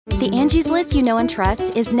The Angie's List you know and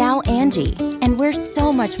trust is now Angie, and we're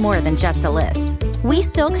so much more than just a list. We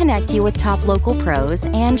still connect you with top local pros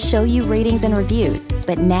and show you ratings and reviews,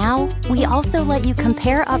 but now we also let you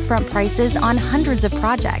compare upfront prices on hundreds of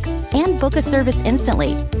projects and book a service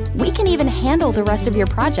instantly. We can even handle the rest of your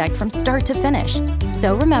project from start to finish.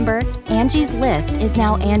 So remember, Angie's List is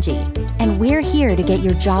now Angie, and we're here to get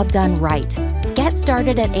your job done right. Get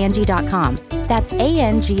started at Angie.com. That's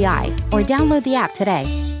ANGI, or download the app today.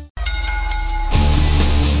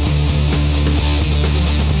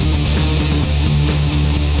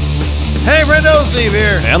 Hey, Friendo, Steve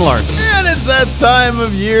here. And Lars. And it's that time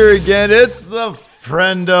of year again. It's the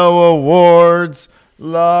Friendo Awards.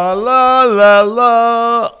 La, la, la,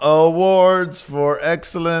 la. Awards for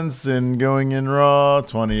Excellence in Going in Raw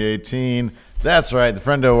 2018. That's right. The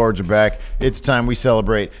Friendo Awards are back. It's time we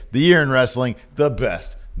celebrate the year in wrestling, the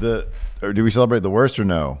best. Or do we celebrate the worst or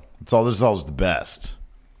no? This is always the best.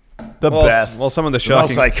 The best. Well, some of the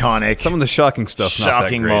most iconic. Some of the shocking stuff.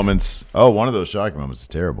 Shocking moments. Oh, one of those shocking moments is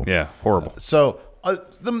terrible. Yeah, horrible.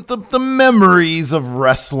 The memories of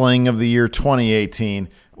wrestling of the year 2018.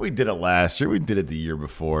 We did it last year. We did it the year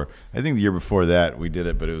before. I think the year before that we did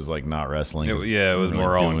it, but it was like not wrestling. It was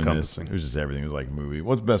more all-encompassing. It was just everything. It was like movie.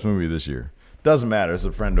 What's the best movie this year? Doesn't matter. It's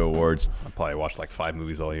the Friendo Awards. I probably watched like 5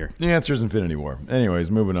 movies all year. The answer is Infinity War.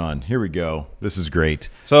 Anyways, moving on. Here we go. This is great.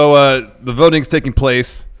 So the voting's taking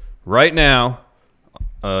place right now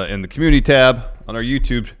in the community tab on our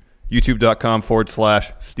YouTube,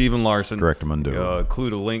 youtube.com/Stephen Larson. Correct, Mundo.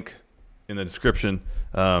 Include a link in the description.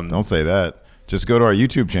 Don't say that. Just go to our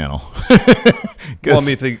YouTube channel. Well, I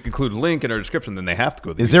mean, if they include a link in our description, then they have to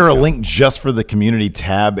go to the Is YouTube there a channel. link just for the community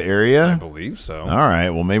tab area? I believe so. All right.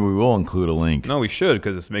 Well, maybe we will include a link. No, we should,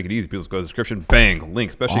 because it's make it easy. People just go to the description, bang,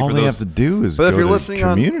 link. Especially All for they those. have to do is But go if you're to listening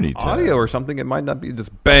community on tab. audio or something, it might not be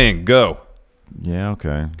just bang, go. Yeah,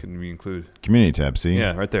 okay. Can we include? Community tab, see?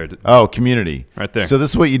 Yeah, right there. Oh, community. Right there. So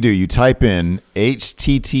this is what you do. You type in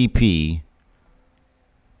http://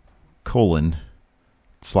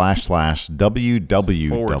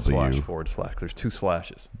 //www. There's 2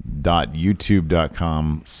 slashes.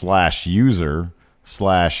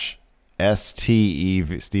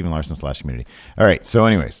 .youtube.com/user/STEV Stephen Larson /community. All right. So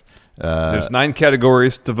anyways. There's 9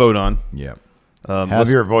 categories to vote on. Yeah. Have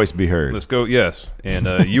your voice be heard. Let's go. Yes.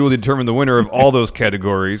 And you will determine the winner of all those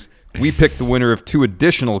categories. We picked the winner of 2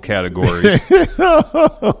 additional categories.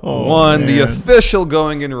 One, the official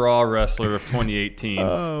Going in Raw wrestler of 2018.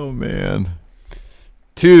 Oh, man.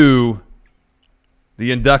 2,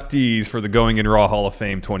 the inductees for the Going in Raw Hall of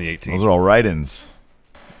Fame 2018. Those are all write-ins.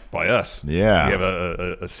 By us. Yeah. We have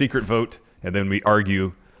a secret vote, and then we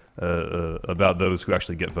argue about those who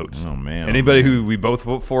actually get votes. Oh, man. Anybody who we both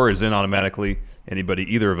vote for is in automatically. Anybody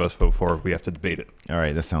either of us vote for, we have to debate it. All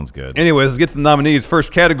right, that sounds good. Anyways, let's get to the nominees.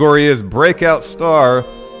 First category is Breakout Star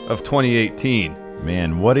of 2018.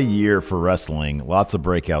 Man, what a year for wrestling. Lots of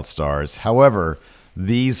breakout stars. However,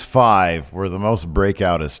 these 5 were the most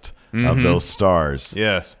breakoutest of those stars.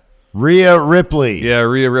 Yes. Rhea Ripley. Yeah,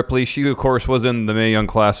 Rhea Ripley. She, of course, was in the Mae Young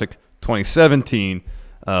Classic 2017.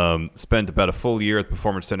 Spent about a full year at the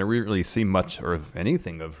Performance Center. We didn't really see much or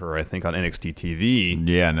anything of her, I think, on NXT TV.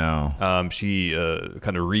 Yeah, no. She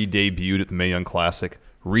kind of re-debuted at the Mae Young Classic,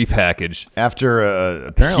 repackaged. After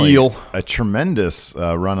apparently heel. a tremendous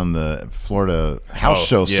run on the Florida house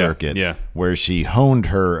show circuit, where she honed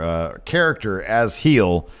her character as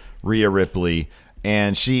heel, Rhea Ripley,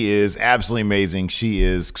 and she is absolutely amazing. She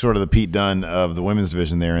is sort of the Pete Dunne of the women's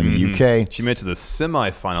division there in the UK. She made it to the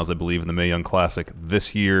semifinals, I believe, in the Mae Young Classic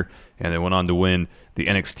this year, and they went on to win the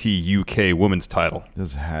NXT UK women's title.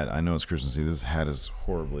 This hat, I know it's Christmas Eve. This hat is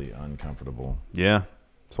horribly uncomfortable. Yeah,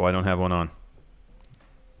 so I don't have one on.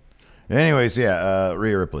 Anyways, Rhea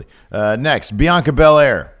Ripley. Next, Bianca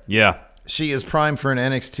Belair. Yeah. She is primed for an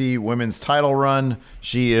NXT women's title run.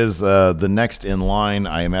 She is the next in line.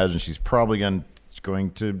 I imagine she's probably going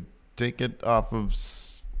to take it off of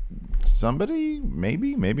somebody.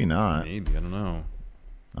 Maybe not. Maybe, I don't know.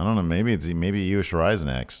 Maybe Io Shirai's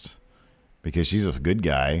next because she's a good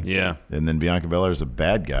guy. Yeah. And then Bianca Belair is a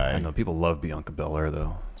bad guy. I know people love Bianca Belair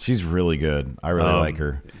though. She's really good. I really like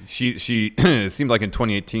her. She it seemed like in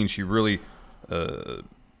 2018 she really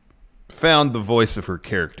found the voice of her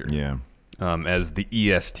character. Yeah. As the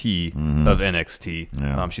EST of NXT.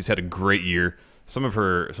 Yeah. She's had a great year. Some of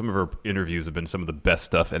her interviews have been some of the best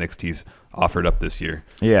stuff NXT's offered up this year.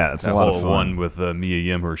 Yeah, it's a lot of fun. That whole one with Mia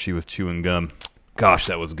Yim where she was chewing gum. Gosh,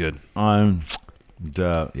 that was good. Yeah,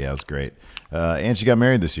 it was great. And she got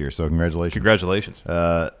married this year, so congratulations. Congratulations.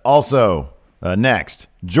 Also, next,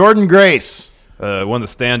 Jordynne Grace. One of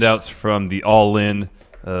the standouts from the All In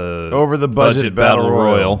Over the budget battle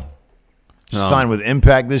royal. She signed with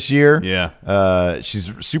Impact this year. Yeah.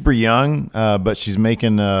 She's super young, but she's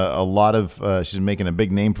making she's making a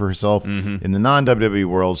big name for herself in the non-WWE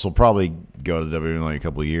world. She'll probably go to the WWE in like a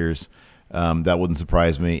couple of years. That wouldn't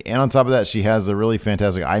surprise me. And on top of that, she has a really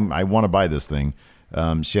fantastic. I want to buy this thing.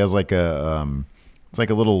 She has like it's like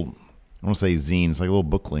a little. I don't want to say zine. It's like a little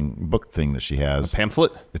book thing that she has. A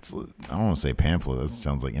pamphlet? I don't want to say pamphlet. That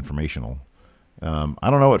sounds like informational. I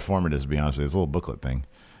don't know what form it is, to be honest with you. It's a little booklet thing.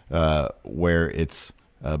 Where it's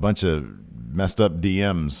a bunch of messed up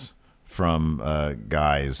DMs from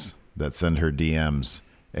guys that send her DMs,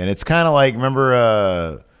 and it's kind of like,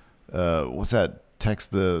 remember what's that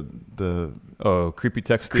text the Creepy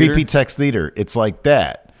Text Theater? Creepy Text Theater. It's like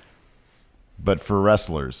that, but for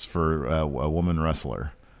wrestlers, for a woman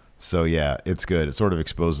wrestler. So yeah, it's good. It sort of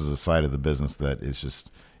exposes a side of the business that is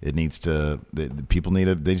just. It needs to. People need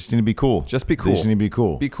to. They just need to be cool. Just be cool. They just need to be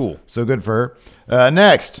cool. Be cool. So good for her.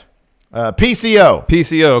 Next, PCO.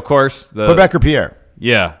 PCO, of course. Quebecer Pierre.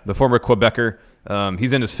 Yeah, the former Quebecer.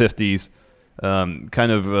 He's in his 50s.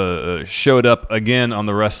 Kind of showed up again on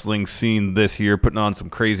the wrestling scene this year, putting on some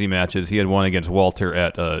crazy matches. He had one against Walter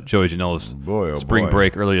at Joey Janela's spring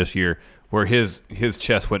break earlier this year, where his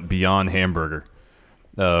chest went beyond hamburger.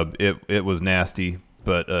 It was nasty,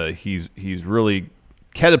 but he's really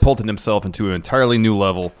catapulted himself into an entirely new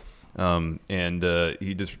level, and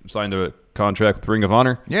he just signed a contract with Ring of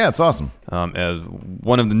Honor. Yeah, it's awesome. As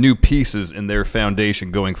one of the new pieces in their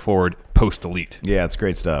foundation going forward post Elite. Yeah, it's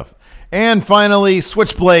great stuff. And finally,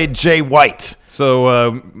 Switchblade Jay White.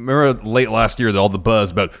 So remember late last year, all the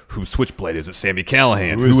buzz about who Switchblade is. It Sami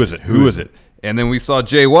Callihan? Who is it? Who is it? And then we saw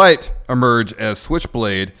Jay White emerge as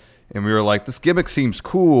Switchblade. And we were like, this gimmick seems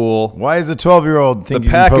cool. Why is a 12-year-old think the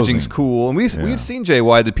packaging's cool? And we'd seen Jay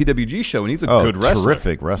White at the PWG show, and he's a good wrestler.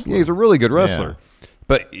 Terrific wrestler. Yeah, he's a really good wrestler. Yeah.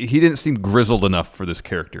 But he didn't seem grizzled enough for this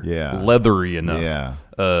character. Yeah. Leathery enough.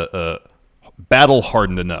 Yeah.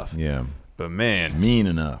 Battle-hardened enough. Yeah. But, man. Mean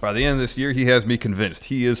enough. By the end of this year, he has me convinced.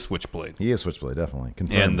 He is Switchblade. He is Switchblade, definitely.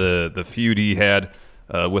 Confirmed. And the feud he had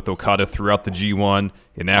with Okada throughout the G1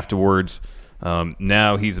 and afterwards.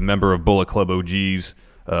 Now he's a member of Bullet Club OGs.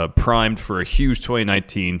 Primed for a huge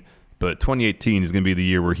 2019, but 2018 is going to be the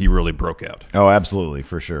year where he really broke out. Oh, absolutely,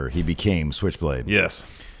 for sure. He became Switchblade. Yes.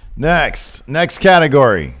 Next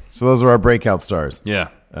category. So those are our breakout stars. Yeah.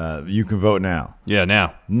 You can vote now. Yeah,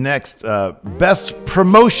 now. Next, best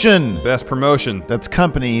promotion. Best promotion. That's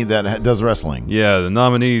company that does wrestling. Yeah, the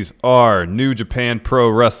nominees are New Japan Pro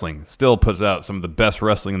Wrestling. Still puts out some of the best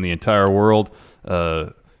wrestling in the entire world.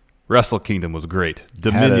 Wrestle Kingdom was great.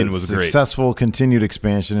 Dominion was great. Successful continued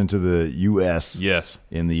expansion into the U.S. Yes.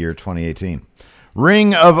 In the year 2018.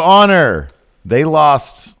 Ring of Honor. They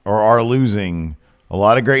lost or are losing a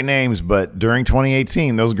lot of great names, but during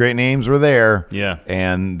 2018, those great names were there. Yeah.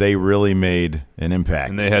 And they really made an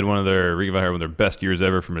impact. And they had one of their best years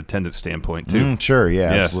ever from an attendance standpoint, too. Sure,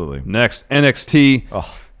 yeah, yes. Absolutely. Next, NXT.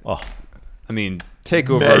 Oh. I mean,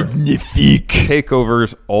 TakeOver. Magnifique.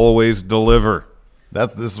 TakeOvers always deliver.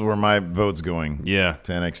 This is where my vote's going. Yeah.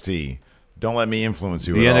 To NXT. Don't let me influence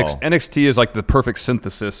you at all. NXT is like the perfect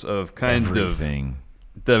synthesis of everything.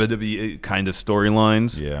 WWE kind of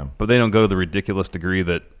storylines. Yeah. But they don't go to the ridiculous degree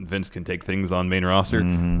that Vince can take things on main roster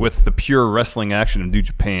with the pure wrestling action of New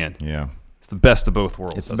Japan. Yeah. It's the best of both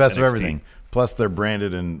worlds. It's the best of everything. Plus, they're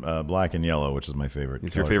branded in black and yellow, which is my favorite.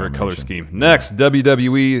 It's your favorite color scheme. Next,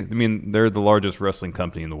 WWE. I mean, they're the largest wrestling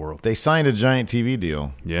company in the world. They signed a giant TV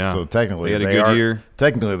deal. Yeah. So technically, they had a good year.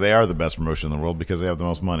 Technically, they are the best promotion in the world because they have the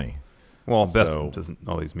most money. Well, best doesn't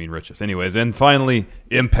always mean richest. Anyways, and finally,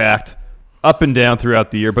 Impact. Up and down throughout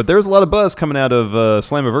the year, but there was a lot of buzz coming out of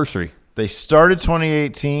Slammiversary. They started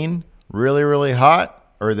 2018 really, really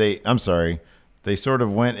hot. They sort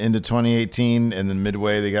of went into 2018, and then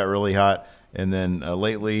midway they got really hot. And then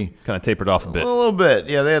lately, kind of tapered off a bit. A little bit.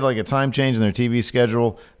 Yeah, they had like a time change in their TV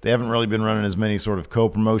schedule. They haven't really been running as many sort of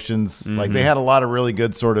co-promotions. Like they had a lot of really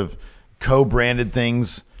good sort of co-branded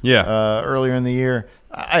things earlier in the year.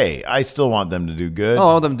 I still want them to do good. I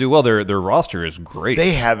want them to do well. Their roster is great.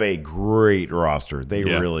 They have a great roster. They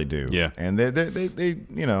really do. Yeah. And they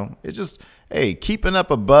it's just, keeping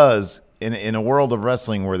up a buzz in a world of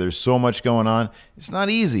wrestling where there's so much going on, it's not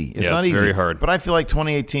easy. It's not easy. Very hard. But I feel like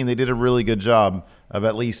 2018 they did a really good job of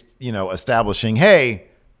at least, establishing, hey,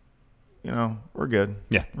 we're good.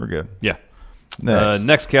 Yeah. We're good. Yeah.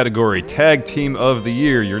 Next category, Tag Team of the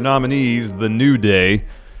Year. Your nominees, The New Day.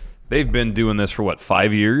 They've been doing this for,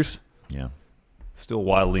 5 years? Yeah. Still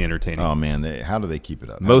wildly entertaining. Oh, man. How do they keep it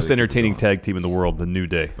up? Most entertaining tag team in the world, The New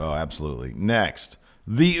Day. Oh, absolutely. Next,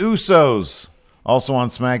 The Usos. Also on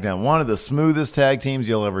SmackDown, one of the smoothest tag teams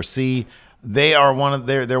you'll ever see. They're one of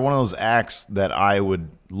those acts that I would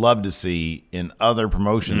love to see in other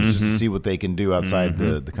promotions, just to see what they can do outside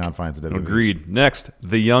the confines of WWE. Agreed. Next,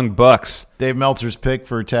 the Young Bucks. Dave Meltzer's pick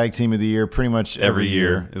for Tag Team of the Year pretty much every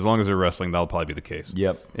year. As long as they're wrestling, that'll probably be the case.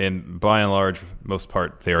 Yep. And by and large, most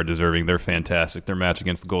part, they are deserving. They're fantastic. Their match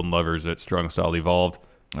against the Golden Lovers at Strong Style Evolved,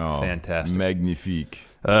 fantastic. Magnifique.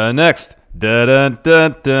 Next,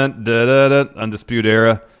 Undisputed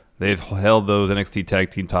Era. They've held those NXT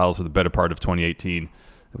Tag Team titles for the better part of 2018.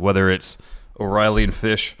 Whether it's O'Reilly and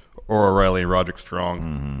Fish or O'Reilly and Roderick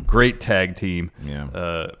Strong. Great tag team.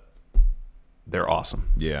 Yeah. They're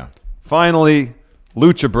awesome. Yeah. Finally,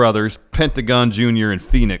 Lucha Brothers, Pentagon Jr. and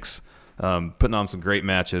Phoenix, putting on some great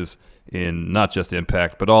matches in not just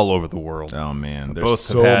Impact, but all over the world. Oh, man. They're Both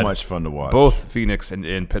so have had- much fun to watch. Both Phoenix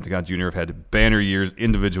and Pentagon Jr. have had banner years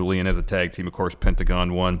individually and as a tag team. Of course,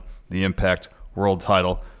 Pentagon won the Impact World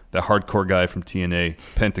title. The hardcore guy from TNA,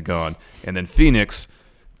 Pentagon. And then Phoenix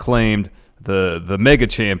claimed the Mega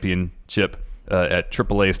Championship at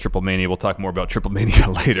AAA's Triple Mania. We'll talk more about Triple Mania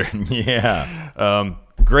later. Yeah.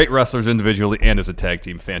 Great wrestlers individually and as a tag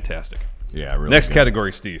team. Fantastic. Yeah, really Next good.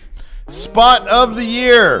 category, Steve. Spot of the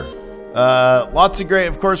Year. Lots of great,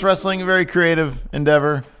 of course, wrestling, a very creative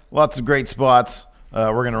endeavor. Lots of great spots.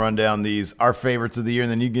 We're going to run down these, our favorites of the year, and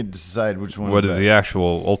then you get to decide which one What is is best. the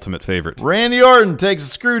actual ultimate favorite? Randy Orton takes a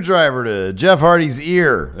screwdriver to Jeff Hardy's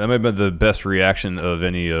ear. That might have been the best reaction of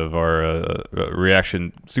any of our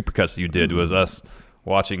reaction supercuts that you did, was us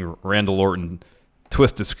watching Randall Orton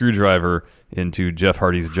twist a screwdriver into Jeff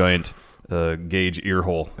Hardy's giant gauge ear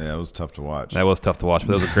hole. Yeah, it was tough to watch. That was tough to watch,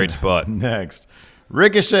 but that was a great spot. Next,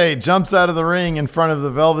 Ricochet jumps out of the ring in front of the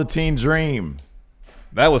Velveteen Dream.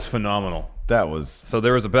 That was phenomenal. That was... So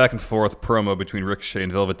there was a back and forth promo between Ricochet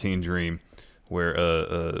and Velveteen Dream where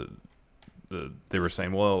they were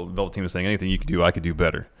saying, well, Velveteen was saying, anything you could do, I could do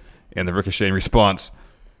better. And the Ricochet in response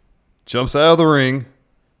jumps out of the ring,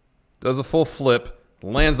 does a full flip,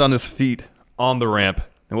 lands on his feet on the ramp.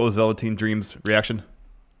 And what was Velveteen Dream's reaction?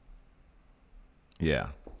 Yeah.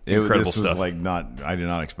 Incredible this was stuff. like not... I did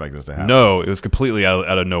not expect this to happen. No, it was completely out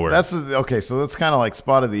of nowhere. Okay, so that's kind of like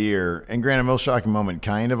spot of the year. And granted, most shocking moment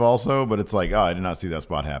kind of also, but it's like, I did not see that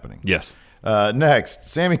spot happening. Yes. Next,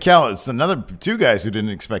 Sami Callihan. It's another two guys who didn't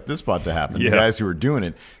expect this spot to happen. Yeah. The guys who were doing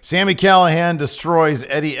it. Sami Callihan destroys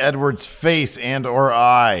Eddie Edwards' face and or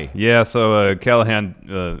eye. Yeah, so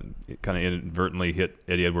Callahan kind of inadvertently hit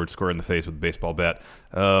Eddie Edwards square in the face with a baseball bat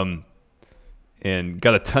and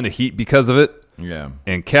got a ton of heat because of it. Yeah.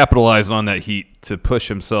 And capitalized on that heat to push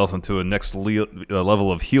himself into a next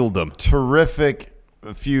level of heeldom. Terrific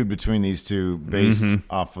feud between these two based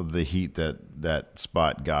off of the heat that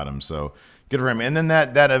spot got him. So good for him. And then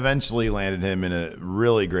that eventually landed him in a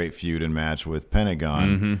really great feud and match with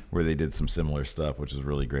Pentagon where they did some similar stuff, which is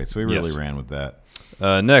really great. So he really ran with that.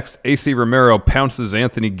 Next, AC Romero pounces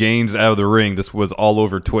Anthony Gaines out of the ring. This was all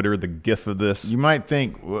over Twitter, the gif of this. You might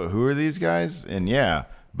think, who are these guys? And yeah.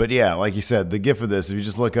 But yeah, like you said, the gif of this, if you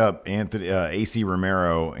just look up AC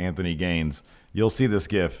Romero, Anthony Gaines, you'll see this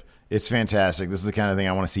gif. It's fantastic. This is the kind of thing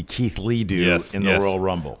I want to see Keith Lee do in the Royal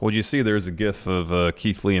Rumble. Well, you see there's a gif of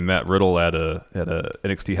Keith Lee and Matt Riddle at a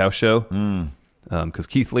NXT house show? Because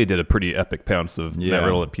Keith Lee did a pretty epic pounce of Matt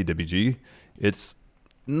Riddle at PWG. It's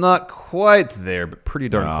not quite there, but pretty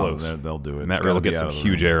darn close. They'll do it. Matt Riddle gets some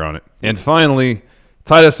huge air on it. And finally,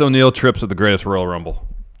 Titus O'Neil trips at the greatest Royal Rumble.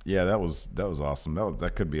 Yeah, that was awesome.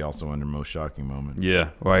 That could be also under most shocking moment. Yeah,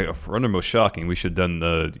 well, for under most shocking, we should have done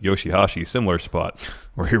the Yoshihashi similar spot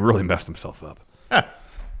where he really messed himself up.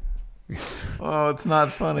 Oh, it's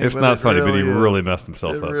not funny. It's not funny, but he really messed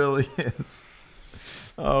himself up. It really is.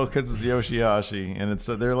 Oh, because it's Yoshihashi, and it's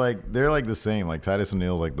they're like the same. Like Titus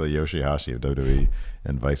O'Neil's like the Yoshihashi of WWE,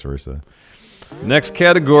 and vice versa. Next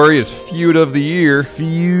category is Feud of the Year.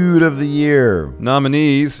 Feud of the Year.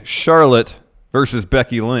 Nominees: Charlotte versus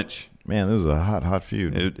Becky Lynch. Man, this is a hot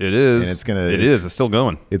feud. It is. And it's still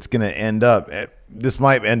going. It's gonna end up. This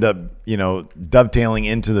might end up, dovetailing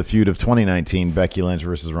into the feud of 2019, Becky Lynch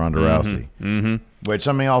versus Ronda Rousey. Which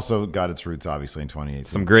also got its roots obviously in 2018.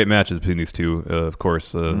 Some great matches between these two. Of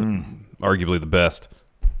course, arguably the best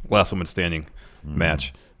last woman standing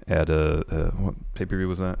match at what pay-per-view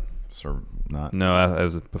was that? No, it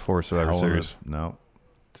was before Survivor Series. No,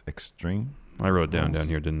 it's Extreme. I wrote it down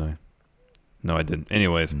here, didn't I? No, I didn't.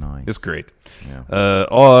 Anyways, nice. It's great.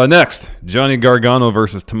 Yeah. Next, Johnny Gargano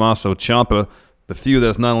versus Tommaso Ciampa. the feud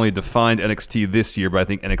that's not only defined NXT this year, but I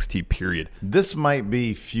think NXT period. This might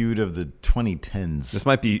be feud of the 2010s. This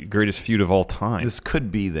might be greatest feud of all time. This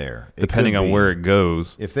could be there. Depending on where it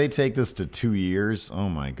goes. If they take this to 2 years, oh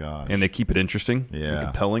my gosh. And they keep it interesting and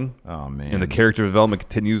compelling. Oh, man. And the character development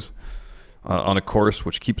continues on a course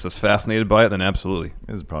which keeps us fascinated by it, then absolutely.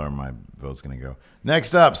 This is probably where my vote's going to go.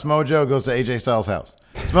 Next up, Smojo goes to AJ Styles' house.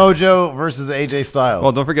 Smojo versus AJ Styles.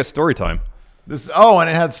 Well, don't forget story time. And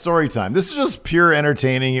it had story time. This is just pure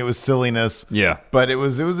entertaining. It was silliness. Yeah. But it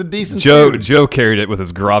was a decent Joe feud. Joe carried it with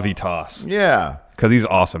his gravitas. Yeah. Because he's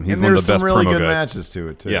awesome. He's and one of the best some really promo good guys. matches to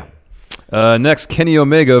it, too. Yeah. Next, Kenny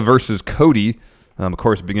Omega versus Cody. Of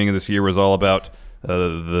course, the beginning of this year was all about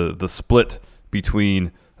the split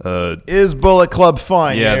between... is Bullet Club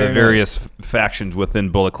fine? Yeah, the various factions within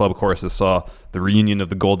Bullet Club. Of course, this saw the reunion of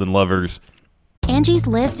the Golden Lovers. Angie's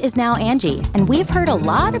List is now Angie, and we've heard a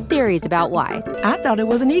lot of theories about why. I thought it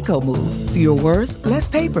was an eco move. Fewer words, less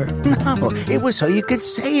paper. No, it was so you could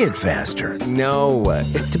say it faster. No,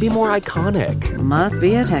 it's to be more iconic. Must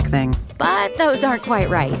be a tech thing. But those aren't quite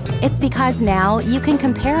right. It's because now you can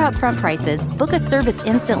compare upfront prices, book a service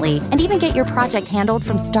instantly, and even get your project handled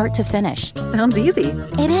from start to finish. Sounds easy.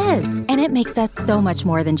 It is, and it makes us so much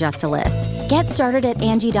more than just a list. Get started at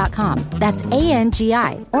Angie.com. That's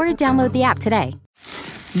ANGI, or download the app today.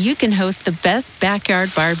 You can host the best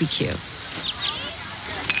backyard barbecue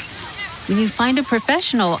when you find a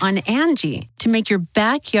professional on Angie to make your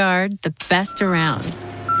backyard the best around.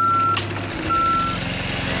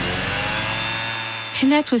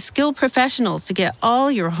 Connect with skilled professionals to get all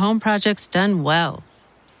your home projects done well.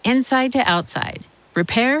 Inside to outside,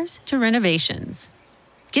 repairs to renovations.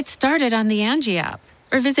 Get started on the Angie app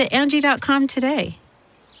or visit Angie.com today.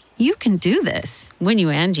 You can do this when you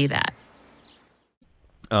Angie that.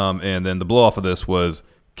 And then the blow off of this was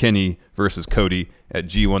Kenny versus Cody at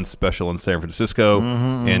G1 Special in San Francisco,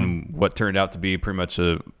 and what turned out to be pretty much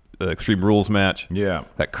a Extreme Rules match. Yeah,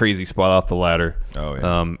 that crazy spot off the ladder. Oh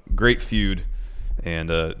yeah, great feud. And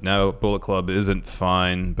now Bullet Club isn't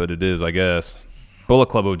fine, but it is, I guess. Bullet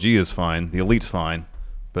Club OG is fine. The Elite's fine,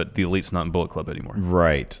 but the Elite's not in Bullet Club anymore.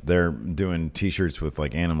 Right. They're doing T-shirts with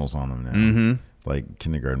like animals on them now, like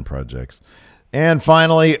kindergarten projects. And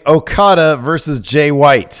finally, Okada versus Jay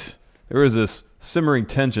White. There was this simmering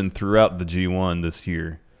tension throughout the G1 this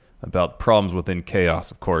year about problems within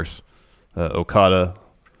Chaos, of course. Okada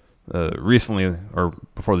recently, or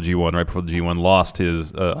before the G1, right before the G1, lost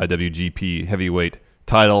his IWGP heavyweight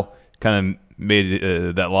title. Kind of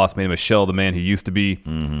made that loss made him a shell of the man he used to be.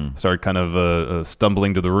 Started kind of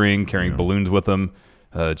stumbling to the ring, carrying balloons with him.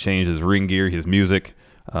 Changed his ring gear, his music.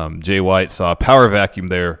 Jay White saw a power vacuum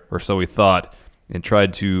there, or so he thought, and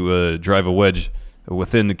tried to drive a wedge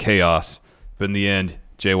within the Chaos. But in the end,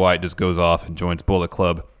 Jay White just goes off and joins Bullet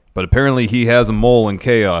Club. But apparently he has a mole in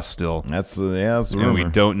Chaos still. That's the rumor. And we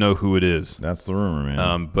don't know who it is. That's the rumor,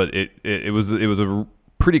 man. But it was a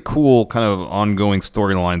pretty cool kind of ongoing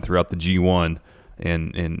storyline throughout the G1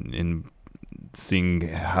 and seeing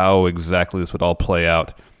how exactly this would all play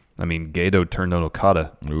out. I mean, Gato turned on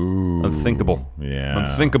Okada. Ooh. Unthinkable.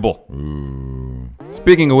 Yeah. Unthinkable. Ooh.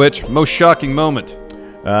 Speaking of which, most shocking moment.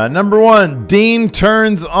 Number 1, Dean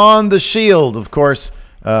turns on the Shield. Of course,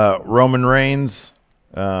 Roman Reigns.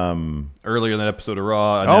 Earlier in that episode of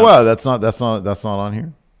Raw. Oh wow, that's not on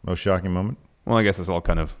here. Most shocking moment. Well, I guess it's all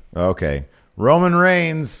kind of okay. Roman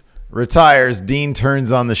Reigns retires. Dean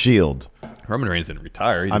turns on the Shield. Roman Reigns didn't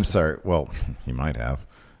retire. I'm sorry. Well, he might have.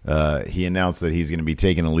 He announced that he's going to be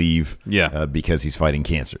taking a leave. Yeah. Because he's fighting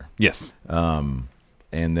cancer. Yes. And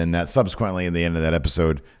then that subsequently, in the end of that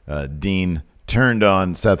episode, Dean turned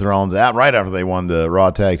on Seth Rollins right after they won the Raw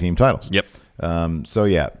Tag Team titles. Yep. So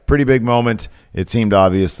yeah, pretty big moment. It seemed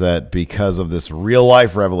obvious that because of this real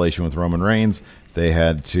life revelation with Roman Reigns, they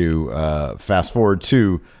had to fast forward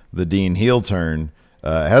to the Dean heel turn.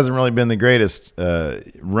 It hasn't really been the greatest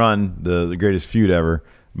run, the greatest feud ever,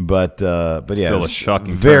 but yeah, still a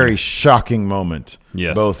shocking, very shocking moment.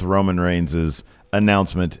 Yes, both Roman Reigns'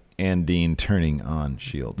 announcement and Dean turning on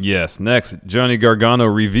Shield. Yes. Next, Johnny Gargano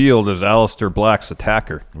revealed as Aleister Black's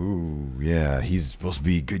attacker. Ooh, yeah, he's supposed to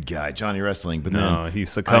be a good guy, Johnny Wrestling, but no, he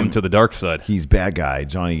succumbed to the dark side. He's bad guy,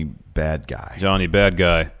 Johnny bad guy. Johnny bad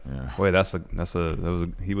guy. Yeah. Boy,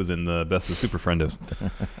 he was in the Best of Super Friendos.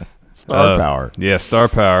 Star Power. Yeah, Star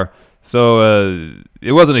Power. So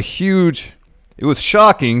it wasn't a huge. It was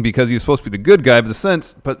shocking because he was supposed to be the good guy, but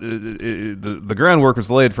the groundwork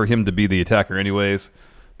was laid for him to be the attacker, anyways.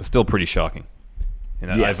 But still pretty shocking. And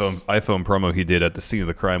that iPhone promo he did at the scene of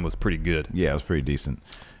the crime was pretty good. Yeah, it was pretty decent.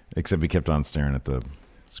 Except he kept on staring at the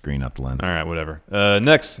screen out the lens. All right, whatever.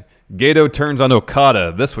 Next, Gato turns on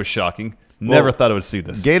Okada. This was shocking. Never thought I would see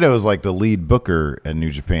this. Gato is like the lead booker at New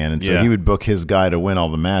Japan, and so he would book his guy to win all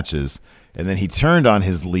the matches, and then he turned on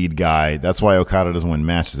his lead guy. That's why Okada doesn't win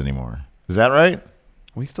matches anymore. Is that right?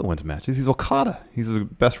 Well, he still wins matches. He's Okada. He's the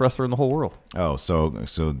best wrestler in the whole world. Oh, so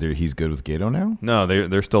he's good with Gato now? No,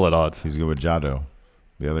 they're still at odds. He's good with Jado,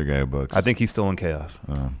 the other guy who books. I think he's still in chaos.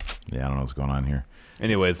 Yeah, I don't know what's going on here.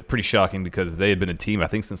 Anyway, it's pretty shocking because they had been a team, I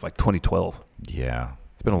think, since like 2012. Yeah.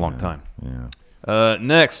 It's been a long time. Yeah.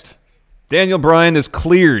 Next, Daniel Bryan is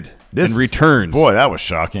cleared and returns. Boy, that was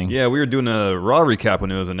shocking. Yeah, we were doing a Raw recap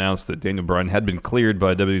when it was announced that Daniel Bryan had been cleared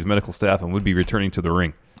by WWE's medical staff and would be returning to the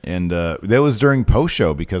ring. And that was during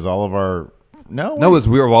post-show because all of our... No, it was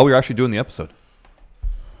while we were actually doing the episode.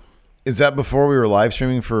 Is that before we were live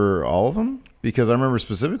streaming for all of them? Because I remember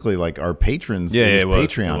specifically like our patrons. It was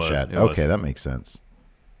Patreon chat. Okay, that makes sense.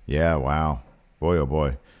 Yeah, wow. Boy, oh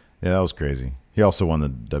boy. Yeah, that was crazy. He also won the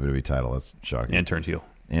WWE title. That's shocking. And turned heel.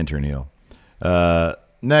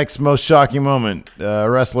 Next, most shocking moment. A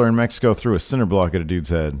wrestler in Mexico threw a cinder block at a dude's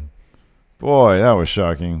head. Boy, that was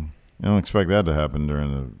shocking. You don't expect that to happen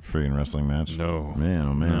during the freaking wrestling match. No. Man,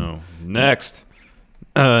 oh man. No. Next,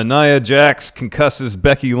 Nia Jax concusses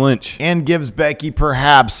Becky Lynch. And gives Becky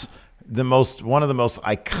perhaps one of the most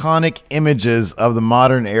iconic images of the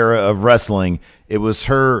modern era of wrestling. It was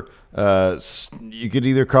her, you could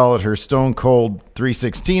either call it her Stone Cold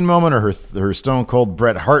 316 moment or her Stone Cold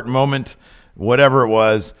Bret Hart moment, whatever it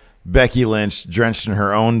was. Becky Lynch, drenched in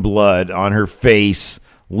her own blood on her face,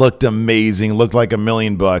 looked amazing, looked like $1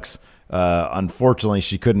 million. Unfortunately,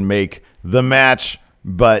 she couldn't make the match,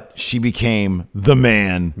 but she became the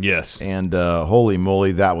man. Yes. And holy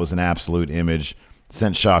moly, that was an absolute image.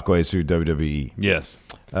 Sent shockwaves through WWE. Yes.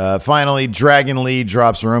 Finally, Dragon Lee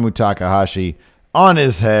drops Hiromu Takahashi on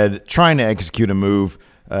his head, trying to execute a move.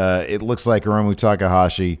 It looks like Hiromu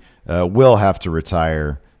Takahashi will have to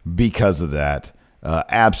retire because of that.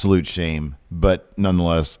 Absolute shame, but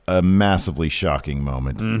nonetheless, a massively shocking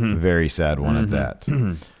moment. Very sad one at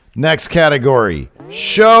that. Next category,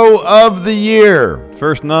 Show of the Year.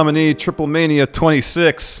 First nominee, Triple Mania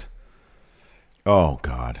 26. Oh,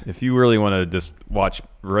 God. If you really want to just watch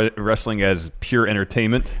wrestling as pure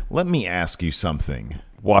entertainment, let me ask you something.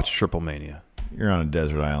 Watch Triple Mania. You're on a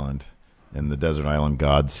desert island, and the desert island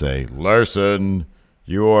gods say, Larson,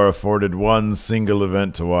 you are afforded one single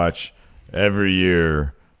event to watch every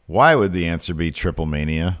year. Why would the answer be Triple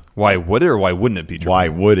Mania? Why would it or why wouldn't it be Triple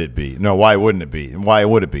Mania? Why would it be? No, why wouldn't it be? Why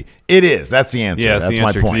would it be? It is. That's the answer. Yeah, that's the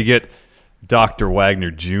answer, my point. You get Dr.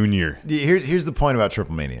 Wagner Jr. Here's the point about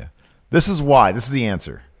Triple Mania. This is why. This is the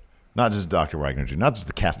answer. Not just Dr. Wagner Jr., not just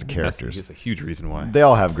the cast of characters. That's a huge reason why. They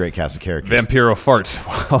all have great cast of characters. Vampiro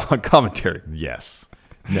farts on commentary. Yes.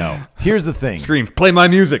 No. Here's the thing. Screams, play my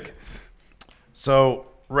music. So,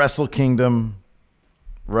 Wrestle Kingdom,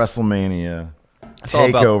 WrestleMania, it's all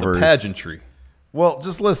takeovers. about the pageantry. Well,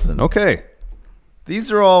 just listen. Okay.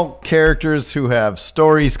 These are all characters who have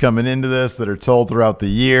stories coming into this that are told throughout the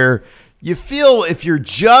year. You feel if you're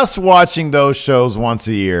just watching those shows once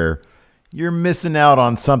a year, you're missing out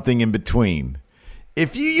on something in between.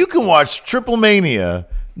 If you can watch Triple Mania,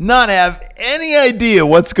 not have any idea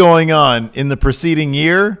what's going on in the preceding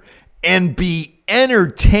year, and be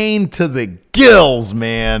entertained to the gills,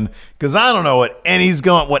 man. Because I don't know what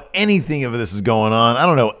anything of this is going on. I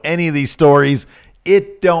don't know any of these stories.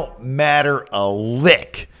 It don't matter a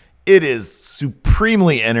lick. It is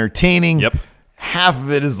supremely entertaining. Yep. Half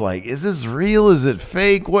of it is like, is this real? Is it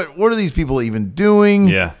fake? What are these people even doing?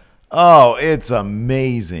 Yeah. Oh, it's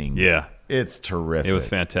amazing. Yeah. It's terrific. It was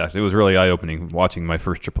fantastic. It was really eye-opening watching my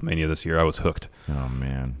first Triple Mania this year. I was hooked. Oh,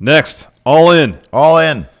 man. Next, All In. All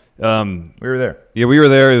In. We were there. Yeah, we were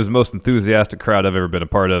there. It was the most enthusiastic crowd I've ever been a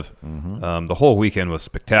part of. The whole weekend was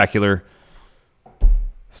spectacular.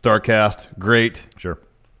 StarCast, great. Sure.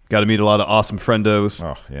 Got to meet a lot of awesome friendos.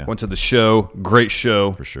 Oh, yeah. Went to the show. Great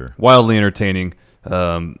show. For sure. Wildly entertaining.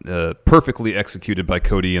 Perfectly executed by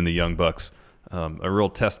Cody and the Young Bucks. A real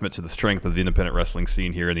testament to the strength of the independent wrestling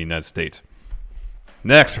scene here in the United States.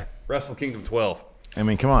 Next, Wrestle Kingdom 12. I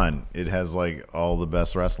mean, come on. It has, like, all the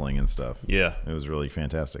best wrestling and stuff. Yeah. It was really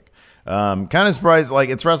fantastic. Kind of surprised, like,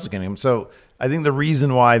 it's Wrestle Kingdom. So I think the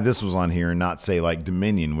reason why this was on here and not, say, like,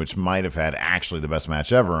 Dominion, which might have had actually the best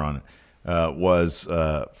match ever on it, was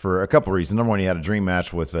for a couple reasons. Number one, you had a dream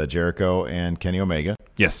match with Jericho and Kenny Omega.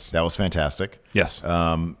 Yes. That was fantastic. Yes.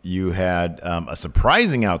 You had a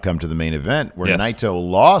surprising outcome to the main event where Yes. Naito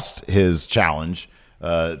lost his challenge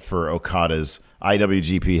for Okada's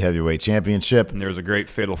IWGP Heavyweight Championship. And there was a great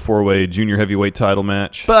fatal four-way junior heavyweight title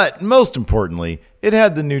match. But most importantly, it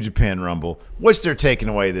had the New Japan Rumble, which they're taking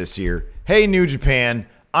away this year. Hey, New Japan,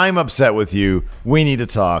 I'm upset with you. We need to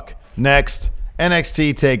talk. Next,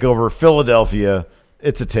 NXT TakeOver Philadelphia.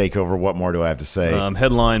 It's a takeover. What more do I have to say?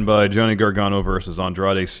 Headlined by Johnny Gargano versus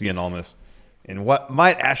Andrade Cien Almas. And what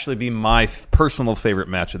might actually be my personal favorite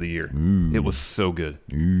match of the year. It was so good.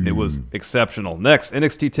 It was exceptional. Next,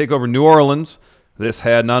 NXT TakeOver New Orleans. This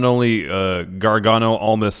had not only Gargano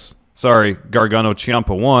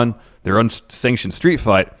Ciampa won their unsanctioned street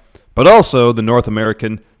fight, but also the North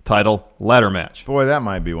American title ladder match. Boy, that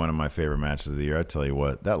might be one of my favorite matches of the year. I tell you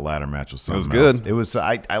what, that ladder match was something good. else. It was.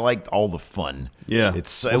 I liked all the fun. Yeah, it was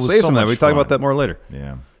save so some of that. much We talk fun. about that more later.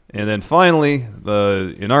 Yeah. And then finally,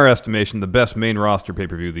 in our estimation, the best main roster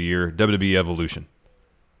pay-per-view of the year, WWE Evolution.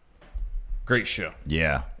 Great show.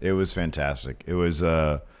 Yeah, it was fantastic. It was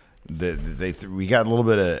we got a little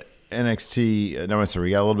bit of NXT. No, I'm sorry,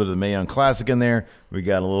 we got a little bit of the Mae Young Classic in there. We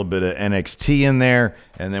got a little bit of NXT in there,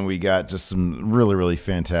 and then we got just some really, really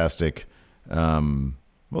fantastic. What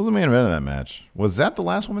was the main event of that match? Was that the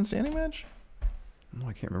last woman standing match? Oh,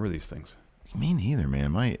 I can't remember these things. Me neither,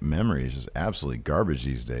 man. My memory is just absolutely garbage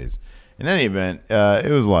these days. In any event,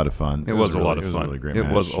 it was a lot of fun. It was a lot of fun. fun. It was a really great It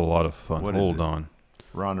match. was a lot of fun. What is Hold it? on.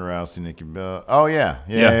 Ronda Rousey, Nikki Bella. Oh, yeah.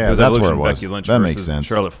 It That's was where it Evolution, was. Becky Lynch That versus makes sense.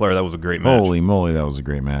 Charlotte Flair. That was a great match. Holy moly, that was a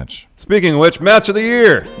great match. Speaking of which, match of the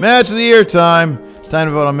year. Match of the year time. Time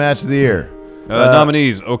to vote on match of the year.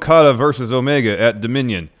 Nominees: Okada versus Omega at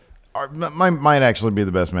Dominion. Might actually be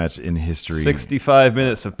the best match in history. 65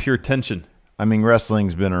 minutes of pure tension. I mean,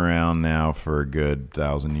 wrestling's been around now for a good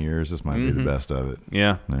 1,000 years. This might be the best of it.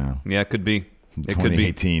 Yeah. Yeah. Yeah, it could be. It could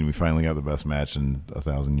be. 2018, we finally got the best match in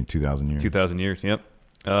 2,000 years. 2,000 years, yep.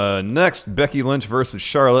 Next, Becky Lynch versus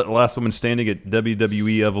Charlotte, last woman standing at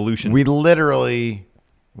WWE Evolution. We literally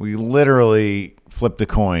flipped a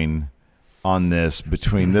coin on this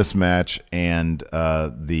between this match and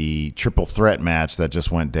the triple threat match that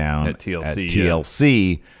just went down At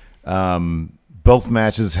TLC, both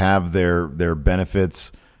matches have their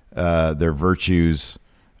benefits, their virtues.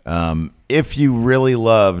 If you really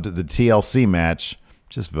loved the TLC match,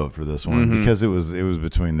 just vote for this one because it was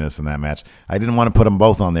between this and that match. I didn't want to put them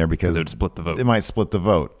both on there because it would split the vote. It might split the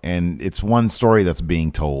vote, and it's one story that's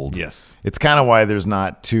being told. Yes. It's kind of why there's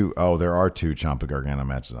not two. Oh, there are two Ciampa Gargano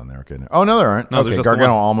matches on there. Okay. Oh no, there aren't. No, there's okay, just the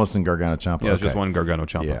Gargano one. Almas and Gargano Ciampa. Yeah, okay. just one Gargano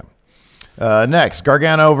Ciampa. Yeah. Next,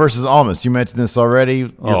 Gargano versus Almas. You mentioned this already.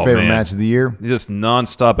 Your favorite man. match of the year? Just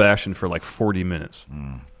nonstop action for like 40 minutes.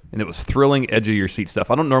 And it was thrilling, edge of your seat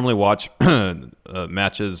stuff. I don't normally watch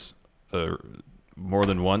matches more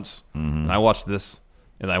than once. And I watched this,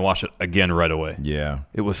 and I watched it again right away. Yeah.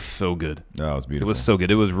 It was so good. Oh, it was beautiful. It was so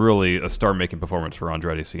good. It was really a star-making performance for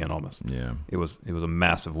Andrade Cien Almas. Yeah. It was a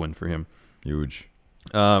massive win for him. Huge.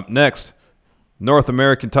 Next, North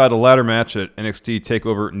American title ladder match at NXT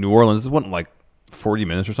TakeOver New Orleans. This wasn't like 40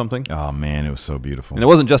 minutes or something. Oh man, it was so beautiful. And it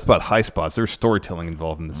wasn't just about high spots. There was storytelling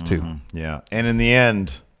involved in this too. Yeah. And in the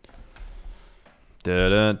end,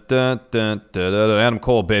 Adam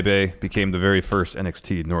Cole, baby, became the very first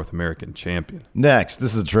NXT North American champion. next,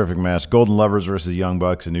 this is a terrific match. Golden Lovers versus Young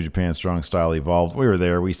Bucks and New Japan Strong Style Evolved. We were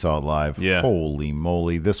there. We saw it live. Yeah. Holy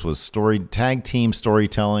moly. This was tag team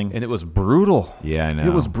storytelling. And it was brutal. Yeah, I know.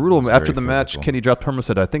 It was brutal. It was After very the match, physical. Kenny dropped Perma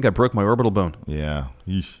said, I think I broke my orbital bone. Yeah.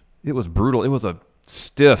 Yeesh. It was brutal. It was a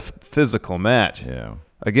stiff, physical match. Yeah.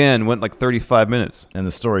 Again, went like 35 minutes. And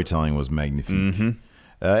the storytelling was magnifique.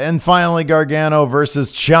 And finally, Gargano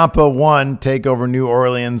versus Ciampa 1, TakeOver New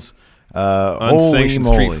Orleans. Holy Unsanctioned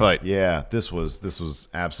moly. street fight. Yeah, this was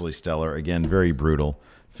absolutely stellar. Again, very brutal.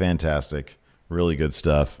 Fantastic. Really good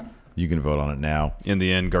stuff. You can vote on it now. In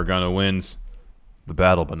the end, Gargano wins the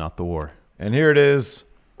battle, but not the war. And here it is.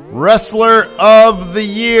 Wrestler of the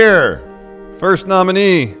Year. First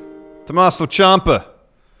nominee, Tommaso Ciampa,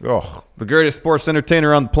 Oh, the greatest sports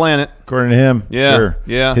entertainer on the planet. according to him, Yeah, sure.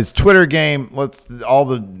 yeah. His Twitter game, all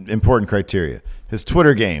the important criteria. His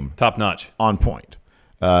Twitter game, Top notch. on point.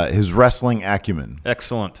 His wrestling acumen.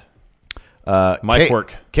 Excellent. Mic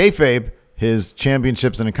work. Kayfabe, his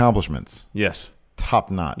championships and accomplishments. Yes. Top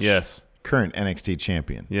notch. Yes. Current NXT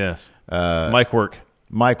champion. Yes. Mic work.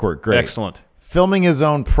 Mic work, great. Excellent. Filming his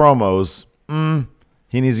own promos,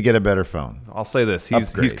 he needs to get a better phone. I'll say this. He's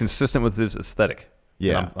Upgrade. consistent with his aesthetic.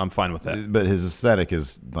 Yeah. And I'm fine with that. But his aesthetic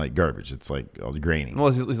is like garbage. It's like all grainy.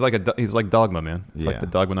 Well, he's like Dogma, man. It's Yeah. like the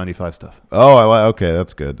Dogma 95 stuff. Oh, okay,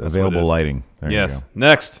 that's good. what it Available is. lighting. There you Yes. go.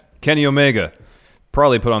 Next, Kenny Omega.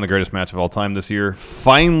 Probably put on the greatest match of all time this year.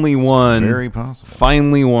 Finally won. Very possible.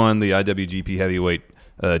 Finally won the IWGP Heavyweight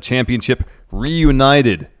Championship.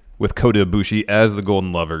 Reunited with Kota Ibushi as the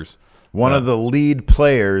Golden Lovers. One of the lead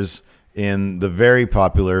players in the very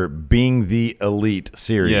popular Being the Elite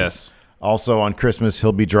series. Yes. Also on Christmas,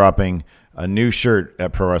 he'll be dropping a new shirt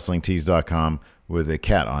at ProWrestlingTees.com with a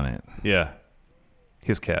cat on it. Yeah.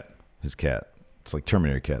 His cat. His cat. It's like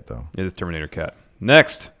Terminator cat, though. It is Terminator cat.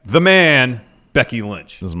 Next, the man, Becky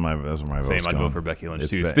Lynch. That's my vote's Same, I'd going. vote for Becky Lynch,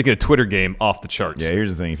 too. It's Speaking of Twitter game, off the charts. Yeah, here's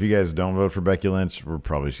the thing. If you guys don't vote for Becky Lynch, we're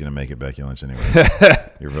probably just going to make it Becky Lynch anyway.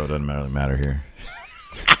 Your vote doesn't really matter here.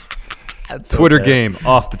 Twitter game,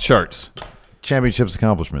 off the charts. Championships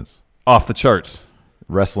accomplishments. Off the charts.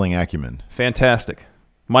 Wrestling acumen. Fantastic.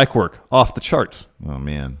 Mic work, off the charts. Oh,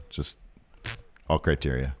 man. Just all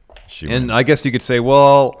criteria. And I guess you could say,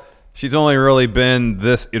 well, she's only really been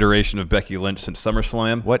this iteration of Becky Lynch since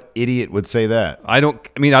SummerSlam. What idiot would say that? I don't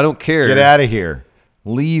care. Get out of here.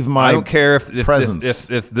 Leave my I don't care if presence.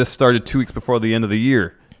 If this started 2 weeks before the end of the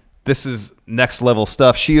year. This is next level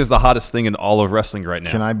stuff. She is the hottest thing in all of wrestling right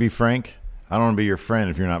now. Can I be frank? I don't want to be your friend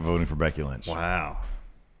if you're not voting for Becky Lynch. Wow.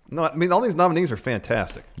 No, I mean all these nominees are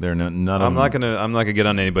fantastic. They're none of I'm them. not gonna get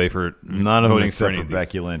on anybody for None of them voting except for for any of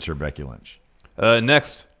Becky Lynch or Becky Lynch.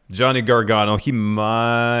 Next, Johnny Gargano. He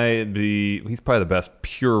might be. He's probably the best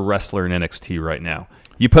pure wrestler in NXT right now.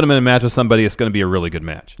 You put him in a match with somebody, it's going to be a really good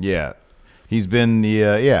match. Yeah, he's been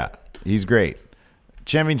he's great.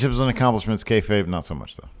 Championships and accomplishments, kayfabe, not so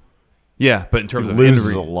much though. Yeah, but in terms He of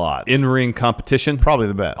loses a lot. in-ring competition, Probably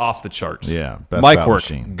the best. off the charts. Yeah, best Mic battle work,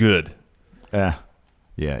 machine. good.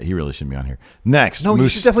 Yeah, he really shouldn't be on here. Next, No, he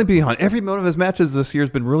should definitely be on. Every one of his matches this year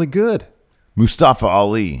has been really good. Mustafa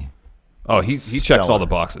Ali. Oh, he checks Stellar. all the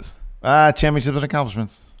boxes. Championships and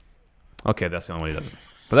accomplishments. Okay, that's the only one he doesn't.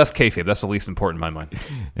 But that's kayfabe. That's the least important in my mind.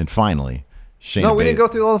 And finally, Shayna No, we didn't go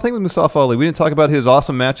through all the things with Mustafa Ali. We didn't talk about his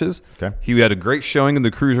awesome matches. Okay. He had a great showing in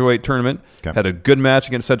the Cruiserweight tournament. Okay. Had a good match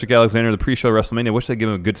against Cedric Alexander in the pre-show WrestleMania. I wish they'd give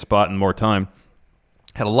him a good spot and more time.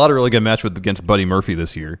 Had a lot of really good matches against Buddy Murphy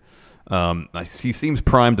this year. He seems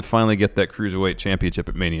primed to finally get that Cruiserweight championship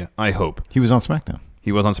at Mania. I hope. He was on SmackDown.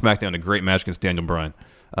 He was on SmackDown, a great match against Daniel Bryan.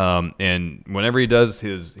 And whenever he does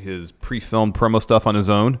his pre-filmed promo stuff on his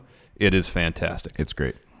own, it is fantastic. It's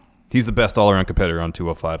great. He's the best all-around competitor on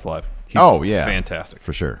 205 Live. He's fantastic.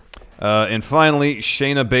 For sure. And finally,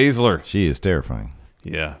 Shayna Baszler. She is terrifying.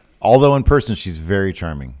 Yeah. Although in person, she's very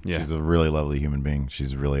charming. Yeah. She's a really lovely human being.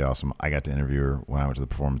 She's really awesome. I got to interview her when I went to the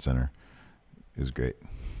Performance Center. It was great.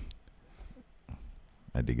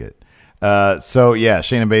 I dig it.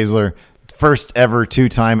 Shayna Baszler, first ever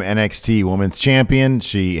 2-time NXT Women's Champion.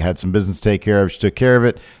 She had some business to take care of. She took care of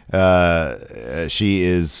it.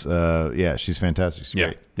 She's fantastic. She's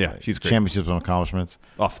great. Yeah, she's great. Championships and accomplishments.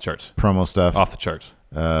 Off the charts. Promo stuff. Off the charts.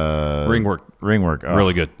 Ring work. Oh,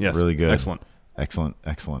 Really good. Yes. Really good. Excellent.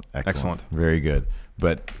 Excellent. Very good.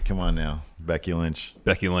 But come on now. Becky Lynch.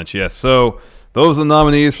 Yes. So those are the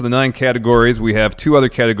nominees for the 9 categories. We have 2 other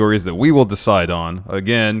categories that we will decide on.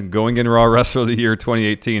 Again, Going in Raw Wrestler of the Year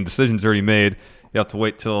 2018. Decision's already made. You have to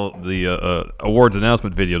wait till the awards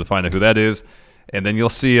announcement video to find out who that is. And then you'll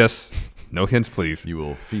see us. No hints, please. You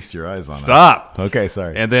will feast your eyes on us. Stop. Okay,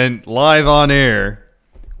 sorry. And then live on air,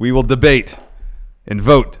 we will debate and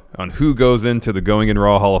vote on who goes into the Going in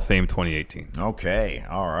Raw Hall of Fame 2018. Okay.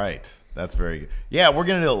 All right. That's very good. Yeah, we're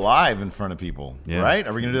going to do it live in front of people, right?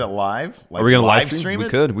 Are we going to do that live? Are we going to live stream it?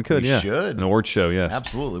 We could, We yeah. should. An award show, yes.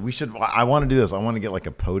 Absolutely. We should. I want to do this. I want to get like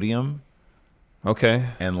a podium Okay.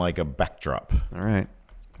 and like a backdrop. All right.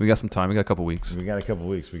 We got some time. We got a couple weeks. We got a couple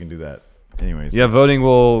weeks. We can do that. Anyways. Yeah, voting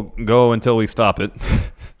will go until we stop it.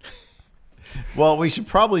 Well, we should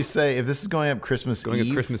probably say if this is going up Christmas Going Eve.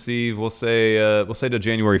 at Christmas Eve, we'll say to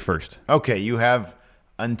January 1st. Okay, you have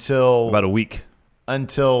until About a week.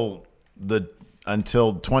 until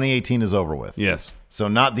 2018 is over with. Yes. So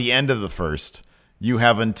not the end of the first. You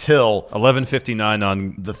have until 11:59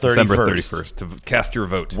 on The December 31st. 31st to cast your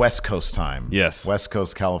vote. West Coast time. Yes. West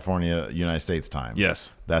Coast, California, United States time. Yes.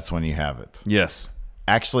 That's when you have it. Yes.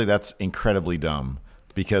 Actually, that's incredibly dumb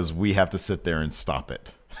because we have to sit there and stop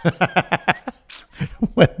it.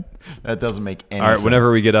 That doesn't make any sense. All right,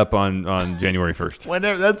 whenever we get up on January 1st.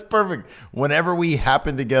 Whenever, that's perfect. Whenever we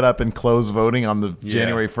happen to get up and close voting on the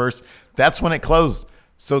January 1st, that's when it closed.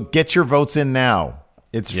 So get your votes in now.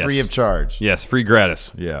 It's free of charge. Yes, free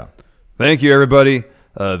gratis. Yeah. Thank you, everybody.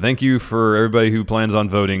 Thank you for everybody who plans on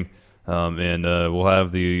voting. And we'll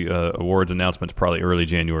have the awards announcements probably early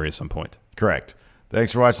January at some point. Correct.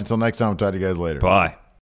 Thanks for watching. Until next time, we'll talk to you guys later. Bye.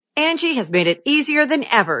 Angie has made it easier than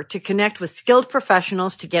ever to connect with skilled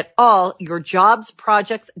professionals to get all your jobs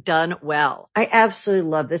projects done well. I absolutely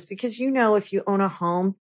love this because, if you own a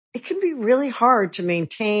home, it can be really hard to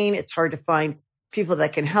maintain. It's hard to find people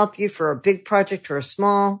that can help you for a big project or a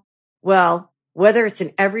small. Well, whether it's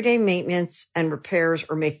in everyday maintenance and repairs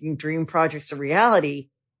or making dream projects a reality,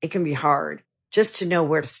 it can be hard just to know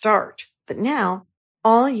where to start. But now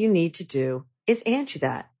all you need to do is Angie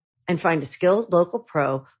that. and find a skilled local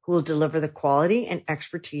pro who will deliver the quality and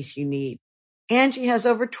expertise you need. Angie has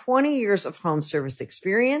over 20 years of home service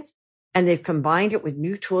experience, and they've combined it with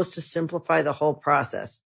new tools to simplify the whole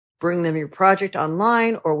process. Bring them your project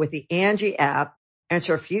online or with the Angie app,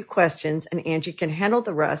 answer a few questions, and Angie can handle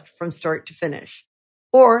the rest from start to finish.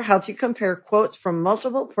 Or help you compare quotes from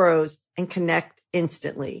multiple pros and connect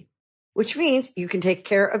instantly, which means you can take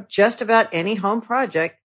care of just about any home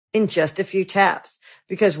project in just a few taps.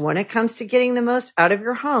 Because when it comes to getting the most out of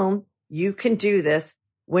your home, you can do this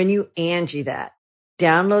when you Angie that.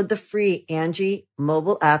 Download the free Angie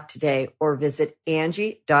mobile app today or visit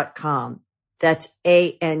Angie.com. That's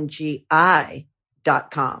ANGI.com.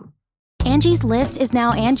 Angie's List is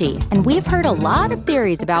now Angie, and we've heard a lot of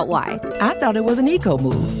theories about why. I thought it was an eco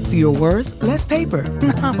move. Fewer words, less paper.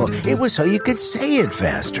 No, it was so you could say it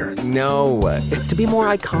faster. No, it's to be more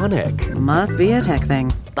iconic. Must be a tech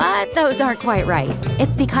thing. But those aren't quite right.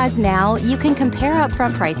 It's because now you can compare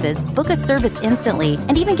upfront prices, book a service instantly,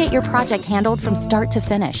 and even get your project handled from start to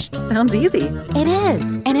finish. Sounds easy. It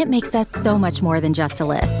is, and it makes us so much more than just a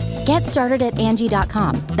list. Get started at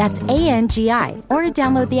Angie.com. That's ANGI, or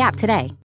download the app today.